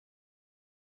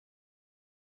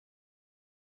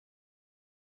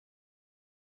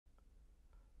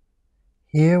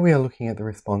Here we are looking at the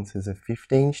responses of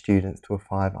 15 students to a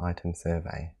 5-item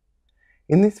survey.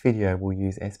 In this video, we'll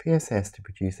use SPSS to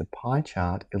produce a pie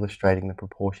chart illustrating the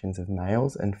proportions of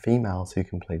males and females who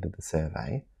completed the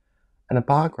survey, and a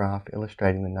bar graph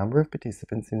illustrating the number of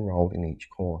participants enrolled in each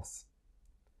course.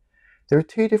 There are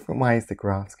two different ways that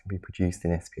graphs can be produced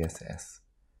in SPSS.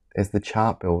 There's the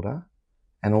chart builder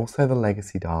and also the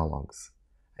legacy dialogues,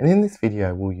 and in this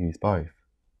video we'll use both.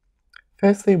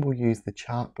 Firstly, we'll use the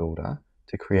chart builder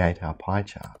to create our pie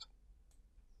chart.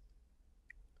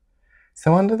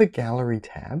 So under the Gallery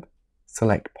tab,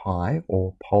 select Pie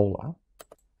or Polar,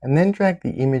 and then drag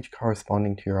the image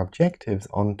corresponding to your objectives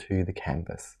onto the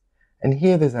canvas. And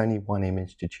here there's only one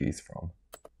image to choose from.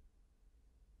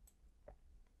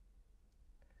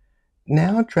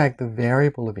 Now drag the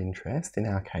variable of interest, in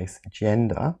our case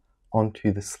gender,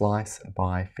 onto the Slice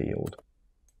By field.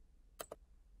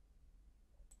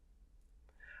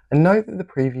 And note that the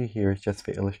preview here is just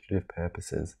for illustrative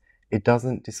purposes. It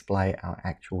doesn't display our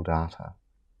actual data.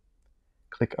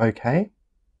 Click OK.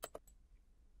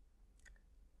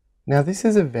 Now this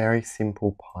is a very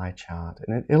simple pie chart,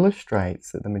 and it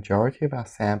illustrates that the majority of our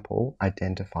sample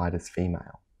identified as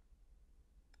female.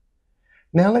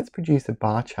 Now let's produce a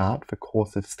bar chart for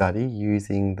course of study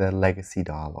using the legacy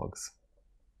dialogues.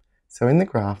 So in the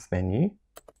Graphs menu,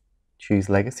 choose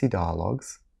Legacy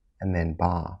Dialogues and then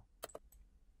Bar.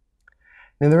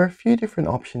 Now there are a few different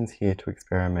options here to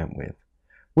experiment with.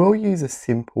 We'll use a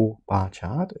simple bar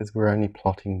chart as we're only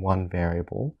plotting one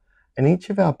variable, and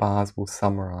each of our bars will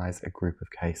summarize a group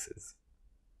of cases.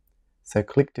 So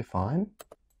click Define.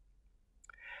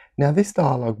 Now this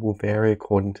dialog will vary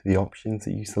according to the options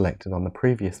that you selected on the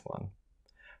previous one.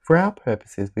 For our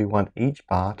purposes, we want each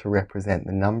bar to represent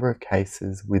the number of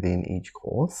cases within each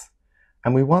course,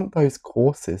 and we want those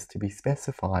courses to be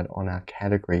specified on our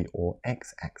category or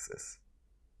x-axis.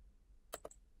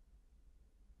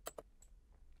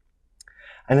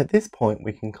 And at this point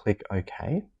we can click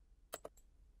OK,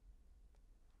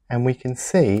 and we can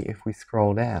see, if we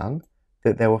scroll down,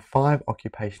 that there were 5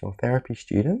 occupational therapy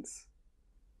students,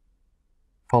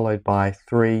 followed by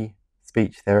 3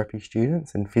 speech therapy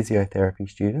students and physiotherapy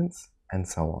students, and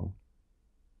so on.